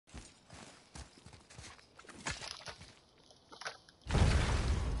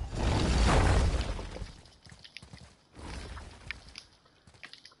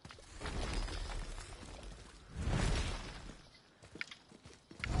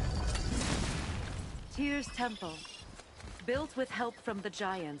Tyr's temple. Built with help from the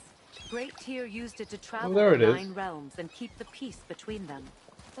giants, Great Tyr used it to travel there the it is. 9 realms and keep the peace between them.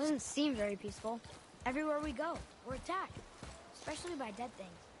 Doesn't seem very peaceful. Everywhere we go, we're attacked. Especially by dead things.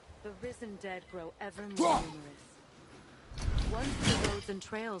 The risen dead grow ever more numerous. Once the roads and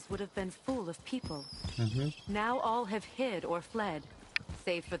trails would have been full of people. Now all have hid or fled,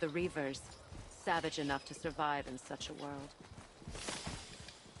 save for the Reavers, savage enough to survive in such a world.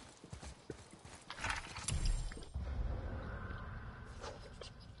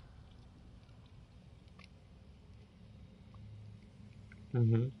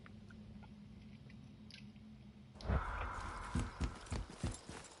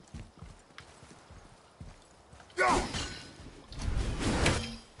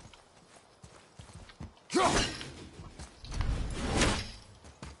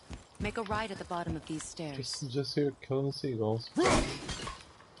 Make a right at the bottom of these stairs. Just here killing the seagulls.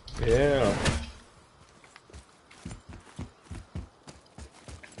 Yeah.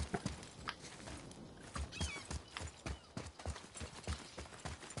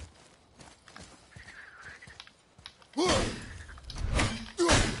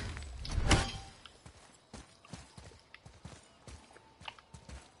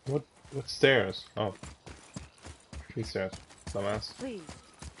 What stairs? Oh. These stairs. Dumbass. Please,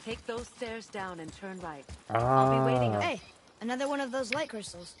 take those stairs down and turn right. Ah. I'll be waiting. Hey, another one of those light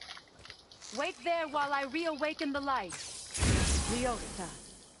crystals. Wait there while I reawaken the light. Lyosa.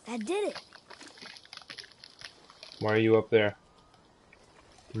 That did it. Why are you up there?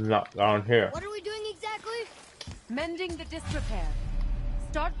 Not down here. What are we doing exactly? Mending the disrepair.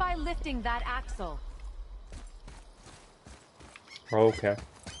 Start by lifting that axle. Okay.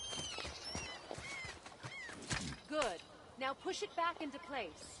 Good. Now push it back into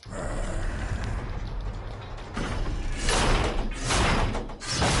place.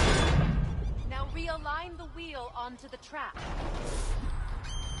 Now realign the wheel onto the track.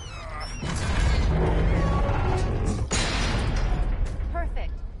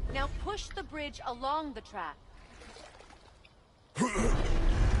 Perfect. Now push the bridge along the track.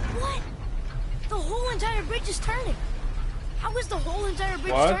 What? The whole entire bridge is turning. How is the whole entire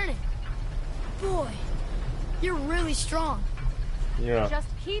bridge What? turning? Boy, you're really strong. Yeah. Just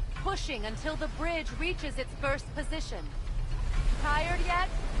keep pushing until the bridge reaches its first position. Tired yet?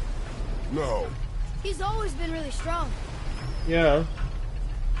 No. He's always been really strong. Yeah.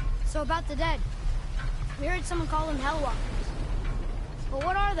 So about the dead. We heard someone call them Hellwalkers. But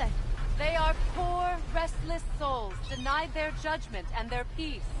what are they? They are poor, restless souls, denied their judgment and their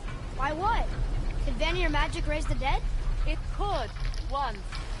peace. Why what? Could Vanir magic raise the dead? It could, once.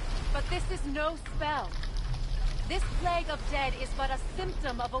 But this is no spell. This plague of dead is but a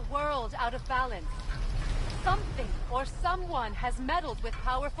symptom of a world out of balance. Something or someone has meddled with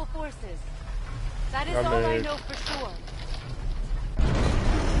powerful forces. That is all I know for sure.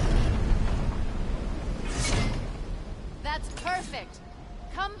 That's perfect.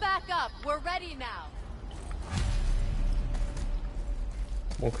 Come back up. We're ready now.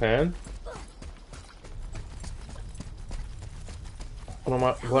 Okay.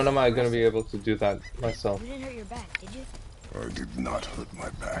 When am I gonna be able to do that myself? You didn't hurt your back, did you? I did not hurt my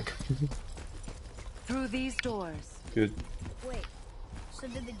back. Through these doors. Good. Wait, so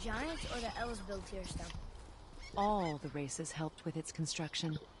did the Giants or the Elves build Tyrstone? All the races helped with its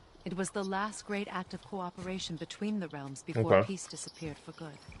construction. It was the last great act of cooperation between the realms before peace disappeared for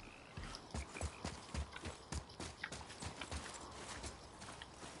good.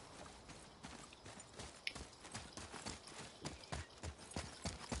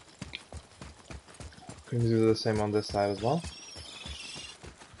 Can you do the same on this side as well?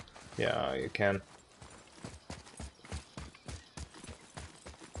 Yeah, you can.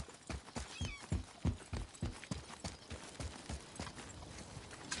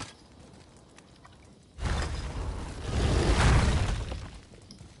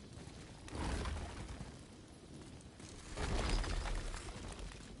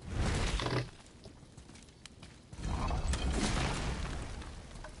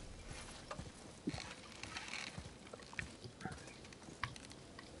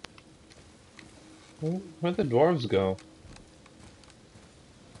 Where'd the dwarves go?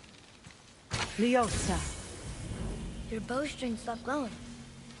 Lyosa. Your bowstring stopped glowing.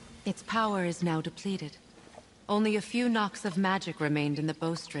 Its power is now depleted. Only a few knocks of magic remained in the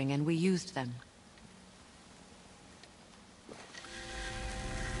bowstring, and we used them.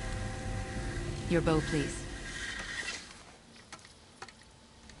 Your bow, please.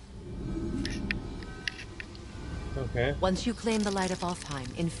 Okay. Once you claim the Light of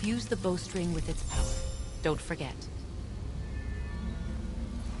Alfheim, infuse the bowstring with its power. Don't forget.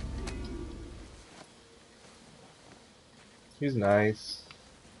 He's nice.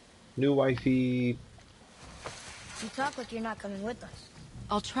 New wifey. You talk like you're not coming with us.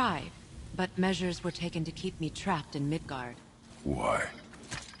 I'll try, but measures were taken to keep me trapped in Midgard. Why?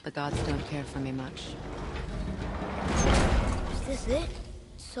 The gods don't care for me much. Is this it?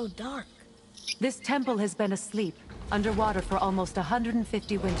 It's so dark. This temple has been asleep, underwater for almost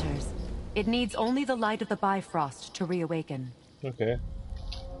 150 winters. It needs only the light of the Bifrost to reawaken. Okay.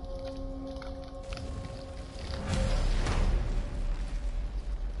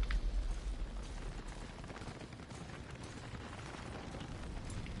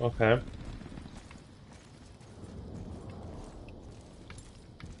 Okay.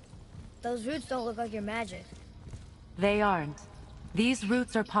 Those roots don't look like your magic. They aren't. These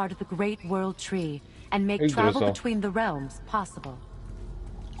roots are part of the Great World Tree and make Hey, travel Drizzle. between the realms possible.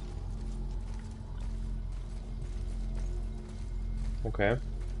 Okay.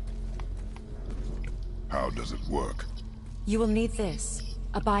 How does it work? You will need this,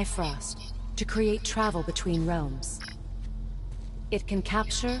 a Bifrost, to create travel between realms. It can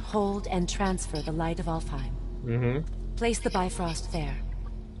capture, hold, and transfer the light of Alfheim. Mm-hmm. Place the Bifrost there.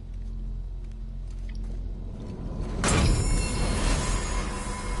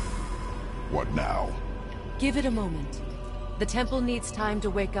 What now? Give it a moment. The temple needs time to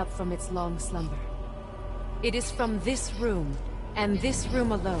wake up from its long slumber. It is from this room, and this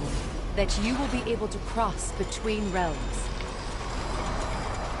room alone, that you will be able to cross between realms.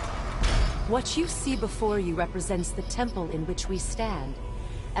 What you see before you represents the temple in which we stand,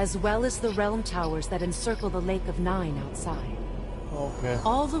 as well as the realm towers that encircle the Lake of Nine outside. Okay.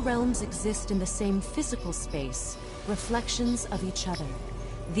 All the realms exist in the same physical space, reflections of each other.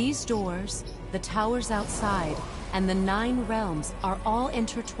 These doors, the towers outside, and the 9 realms are all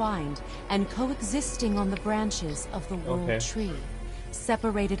intertwined and coexisting on the branches of the World Tree,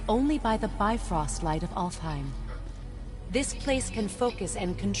 separated only by the Bifrost light of Alfheim. This place can focus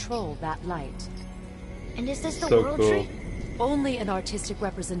and control that light. And is this the So World cool. Tree? Only an artistic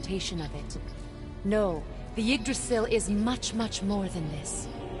representation of it. No, the Yggdrasil is much, much more than this.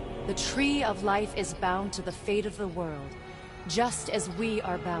 The Tree of Life is bound to the fate of the world, just as we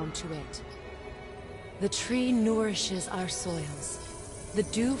are bound to it. The tree nourishes our soils. The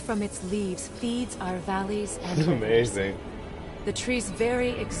dew from its leaves feeds our valleys and This is rivers. amazing. The tree's very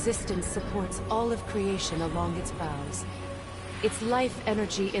existence supports all of creation along its boughs. Its life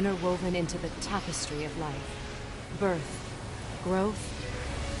energy interwoven into the tapestry of life. Birth,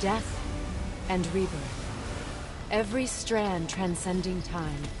 growth, death, and rebirth. Every strand transcending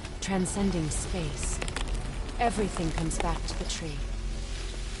time, transcending space. Everything comes back to the tree.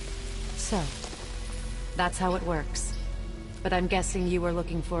 So, that's how it works. But I'm guessing you were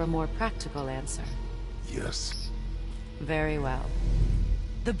looking for a more practical answer. Yes. Very well.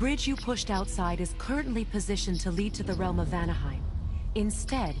 The bridge you pushed outside is currently positioned to lead to the realm of Vanaheim.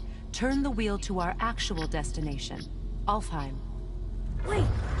 Instead, turn the wheel to our actual destination, Alfheim. Wait,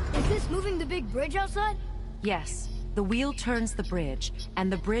 is this moving the big bridge outside? Yes, the wheel turns the bridge,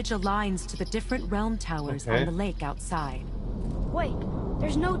 and the bridge aligns to the different realm towers Okay. on the lake outside. Wait,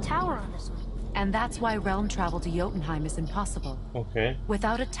 there's no tower on this one. And that's why realm travel to Jotunheim is impossible. Okay.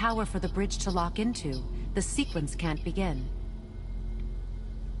 Without a tower for the bridge to lock into, the sequence can't begin.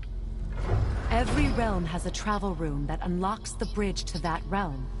 Every realm has a travel room that unlocks the bridge to that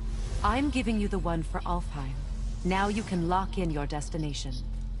realm. I'm giving you the one for Alfheim. Now you can lock in your destination.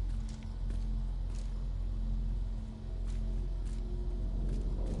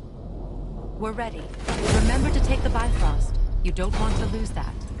 We're ready. Remember to take the Bifrost. You don't want to lose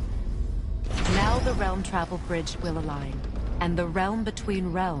that. Now the realm travel bridge will align, and the realm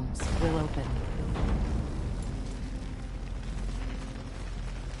between realms will open.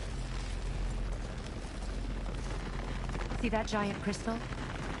 See that giant crystal?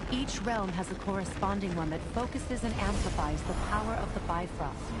 Each realm has a corresponding one that focuses and amplifies the power of the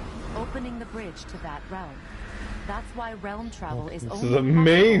Bifrost, opening the bridge to that realm. That's why realm travel is This only is possible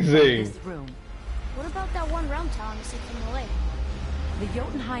amazing. from this room. What about that one realm tower missing from the lake? The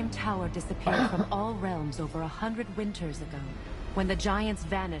Jotunheim Tower disappeared from all realms over 100 winters ago, when the giants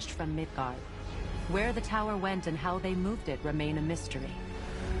vanished from Midgard. Where the tower went and how they moved it remain a mystery.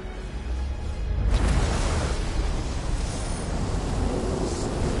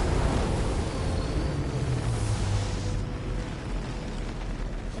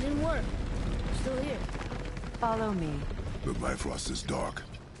 It didn't work. We're still here. Follow me. The Bifrost is dark.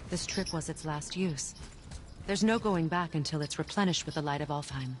 This trip was its last use. There's no going back until it's replenished with the light of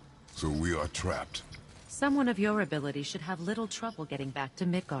Alfheim. So we are trapped. Someone of your ability should have little trouble getting back to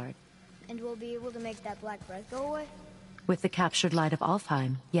Midgard. And we'll be able to make that black breath go away? With the captured light of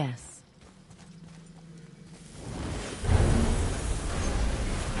Alfheim, yes.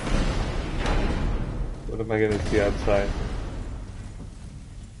 What am I gonna see outside?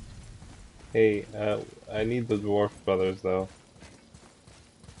 Hey, I need the dwarf brothers though.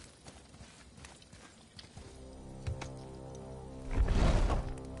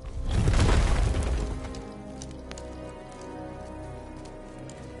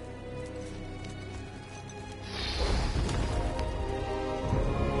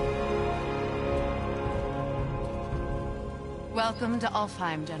 Welcome to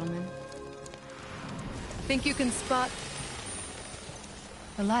Alfheim, gentlemen. Think you can spot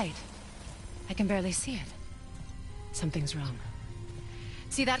the light? I can barely see it. Something's wrong.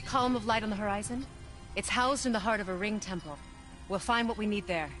 See that column of light on the horizon? It's housed in the heart of a ring temple. We'll find what we need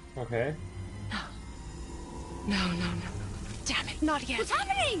there. Okay. No. Damn it, not yet. What's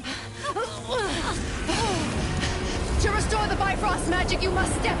happening? To restore the Bifrost magic, you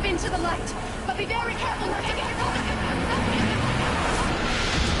must step into the light. But be very careful not to get caught.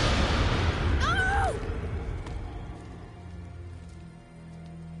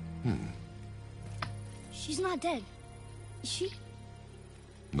 She's not dead. Is she?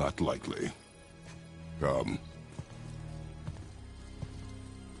 Not likely. Come.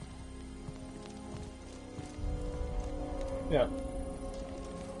 Yeah.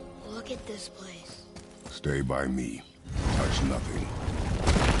 Look at this place. Stay by me. Touch nothing.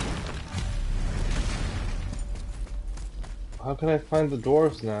 How can I find the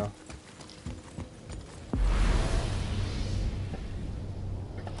dwarves now?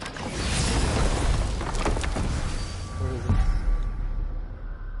 Where is it?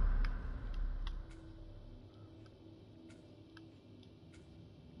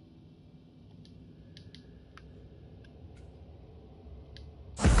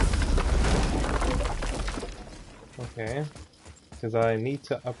 Okay, because I need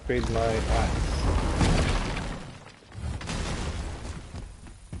to upgrade my axe.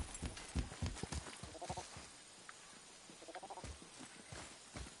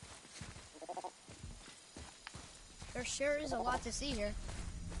 There sure is a lot to see here.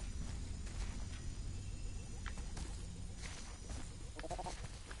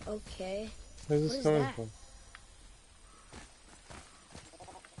 Okay. Where's What this is coming that? from?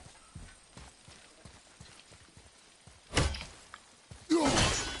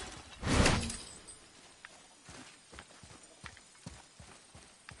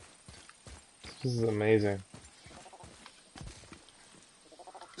 This is amazing.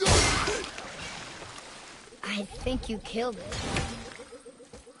 I think you killed it.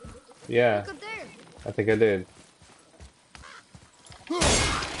 Yeah, Look up there. I think I did.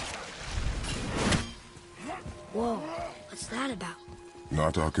 Whoa, what's that about?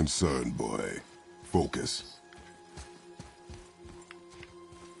 Not our concern, boy. Focus.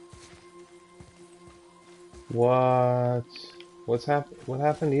 What? What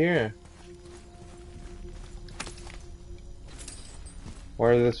happened here?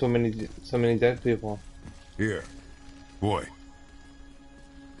 Why are there so many dead people? Here. Boy.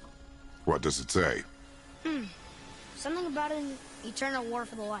 What does it say? Something about an eternal war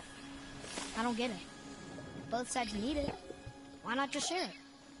for the light. I don't get it. Both sides need it. Why not just share it?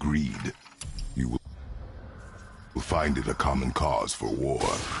 Greed. You will find it a common cause for war.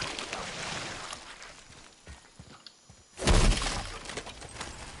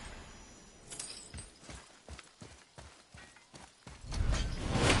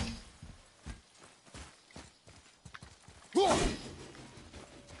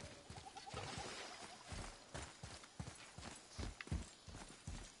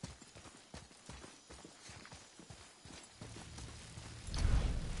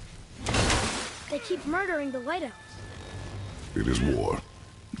 They keep murdering the lighthouse. It is war.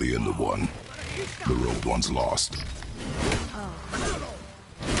 The end of one. The road once lost.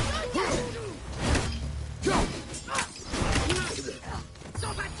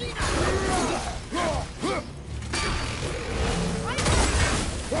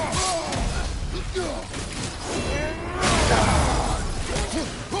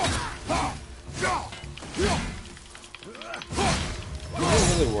 Is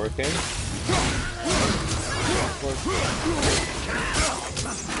it really working?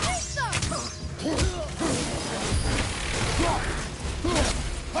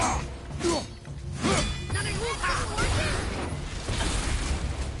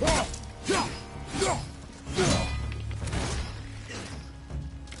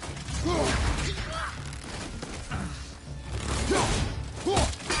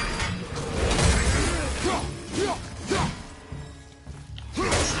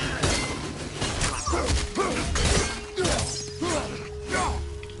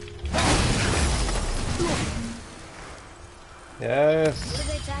 Yes. What are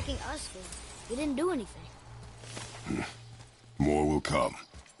they attacking us for? We didn't do anything. More will come.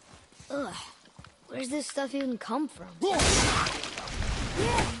 Ugh. Where's this stuff even come from?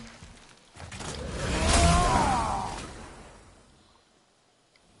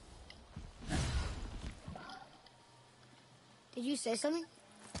 Did you say something?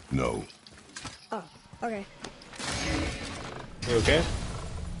 No. Oh, okay. You okay?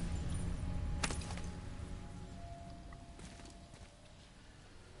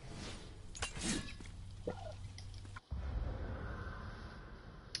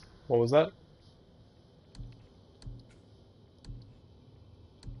 What was that?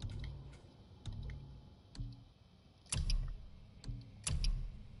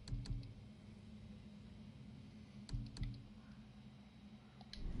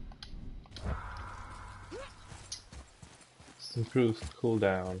 Improves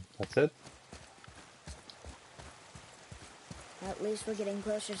cooldown. That's it? At least we're getting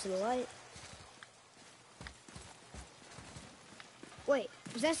closer to the light. Wait,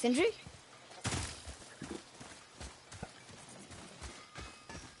 was that Sindri?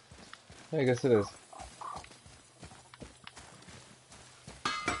 I guess it is.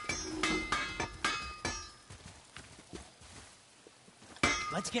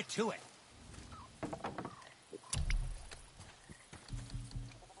 Let's get to it.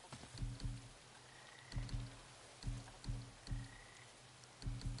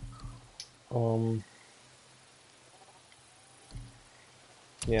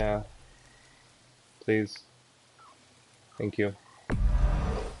 Yeah. Please. Thank you. You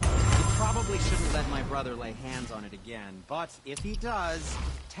probably shouldn't let my brother lay hands on it again, but if he does,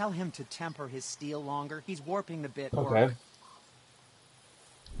 tell him to temper his steel longer. He's warping the bit. Okay.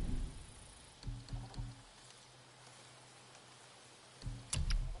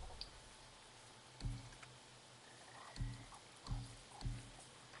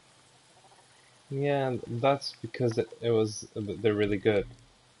 Yeah, that's because they're really good.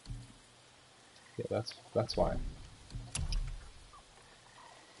 Yeah, that's why.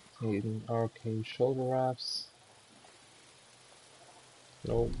 Aiden arcane shoulder wraps.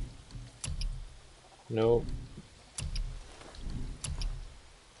 Nope. Nope.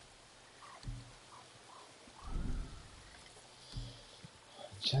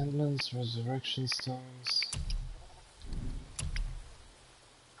 Enchantments, resurrection stones.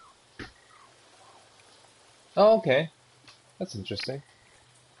 Oh, okay. That's interesting.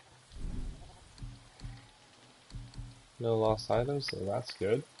 No lost items, so that's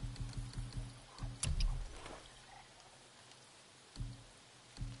good.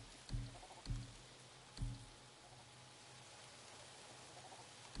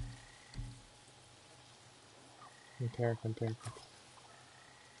 Compare.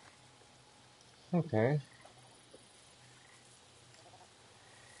 Okay.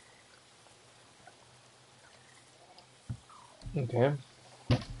 Okay.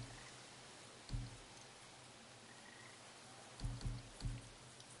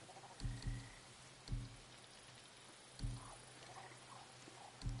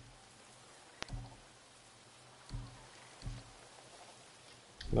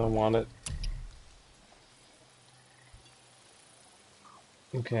 Don't want it.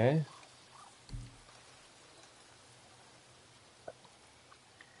 Okay.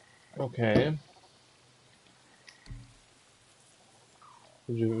 Okay.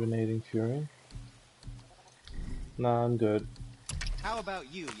 Rejuvenating Fury. Nah, I'm good. How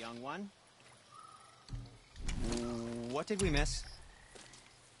about you, young one? What did we miss?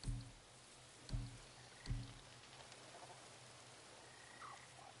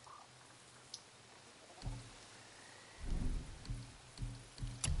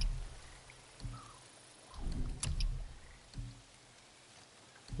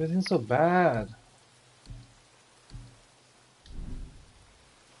 Everything's so bad.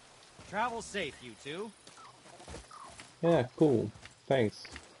 Travel safe, you two. Yeah, cool. Thanks.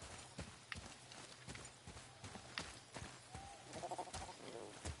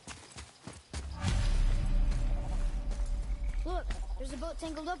 Look, there's a boat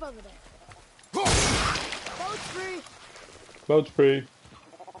tangled up over there. Boat's free! Boat's free.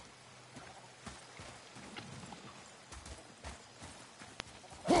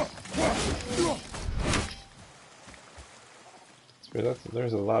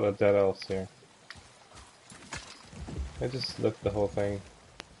 There's a lot of dead elves here. I just looked the whole thing.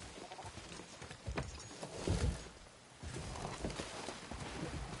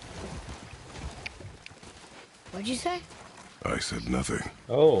 What'd you say? I said nothing.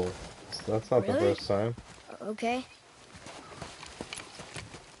 Oh, so that's not the Really? first time. Okay.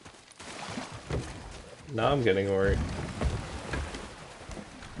 Now I'm getting worried.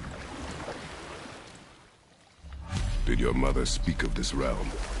 your mother speak of this realm?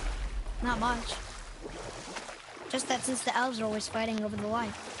 Not much. Just that since the elves are always fighting over the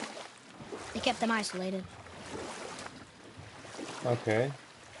light, they kept them isolated. Okay.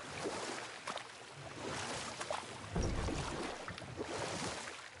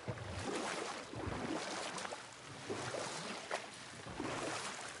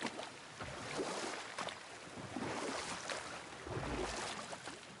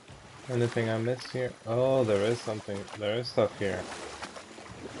 Anything I missed here? Oh, there is something. There is stuff here.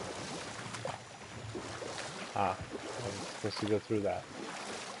 Ah, I'm supposed to go through that.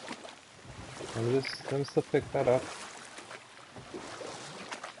 Let me still pick that up.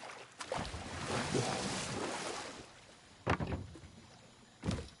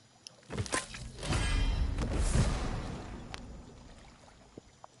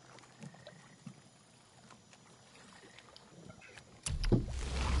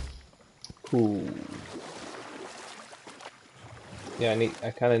 Cool. Yeah,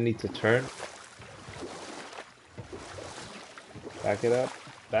 I kind of need to turn. Back it up,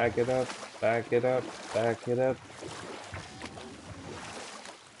 back it up, back it up, back it up.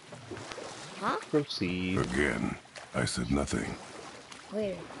 Huh? Proceed. Again, I said nothing.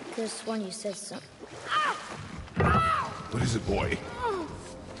 Weird. Could've sworn you said something. What is it, boy?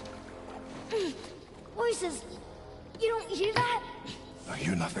 Voices! You don't hear that? I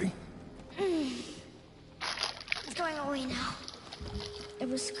hear nothing. It's going away now. It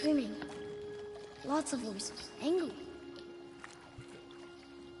was screaming. Lots of voices. Angry.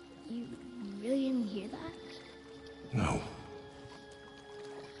 You really didn't hear that? No.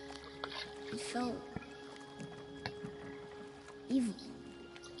 It felt... evil.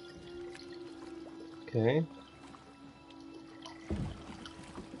 Okay.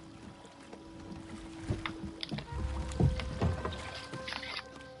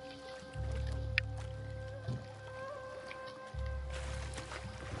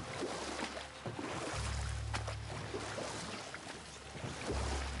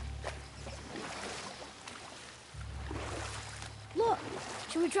 Look!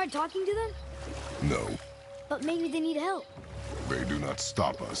 Should we try talking to them? No. But maybe they need help. They do not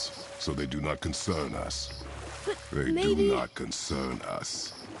stop us, so they do not concern us. But They maybe... do not concern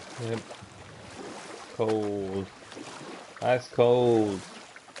us. Yep. Cold. Ice cold.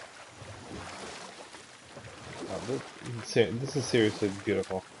 Oh, this is seriously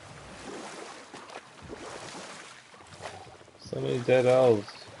beautiful. So many dead elves.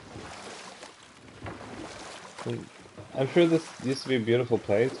 And I'm sure this used to be a beautiful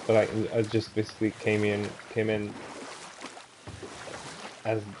place, but I just basically came in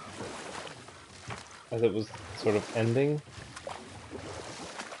as it was sort of ending.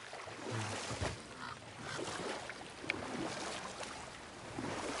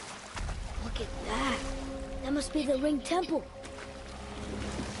 Look at that. That must be the Ring Temple.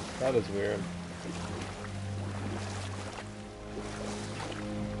 That is weird.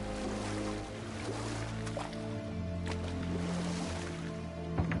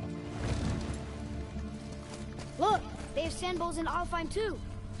 Look! They have sand bowls in Alfheim too.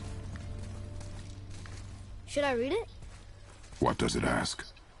 Should I read it? What does it ask?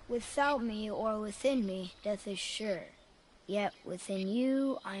 Without me or within me, death is sure. Yet within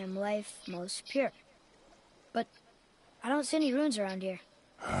you, I am life most pure. But I don't see any runes around here.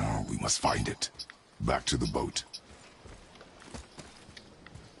 Oh, we must find it. Back to the boat.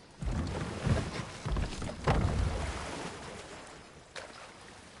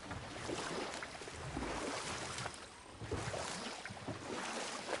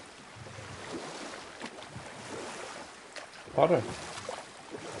 Potter.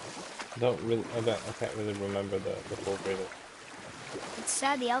 I can't really remember the full reading. It's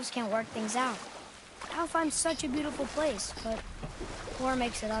sad the elves can't work things out. Alfheim's such a beautiful place, but war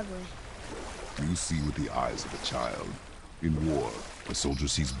makes it ugly. You see with the eyes of a child. In war, a soldier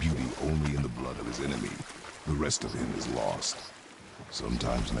sees beauty only in the blood of his enemy. The rest of him is lost,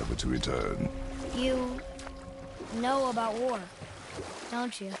 sometimes never to return. You know about war,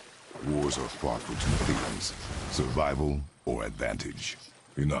 don't you? Wars are fought for two things, survival or advantage.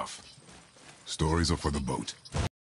 Enough. Stories are for the boat.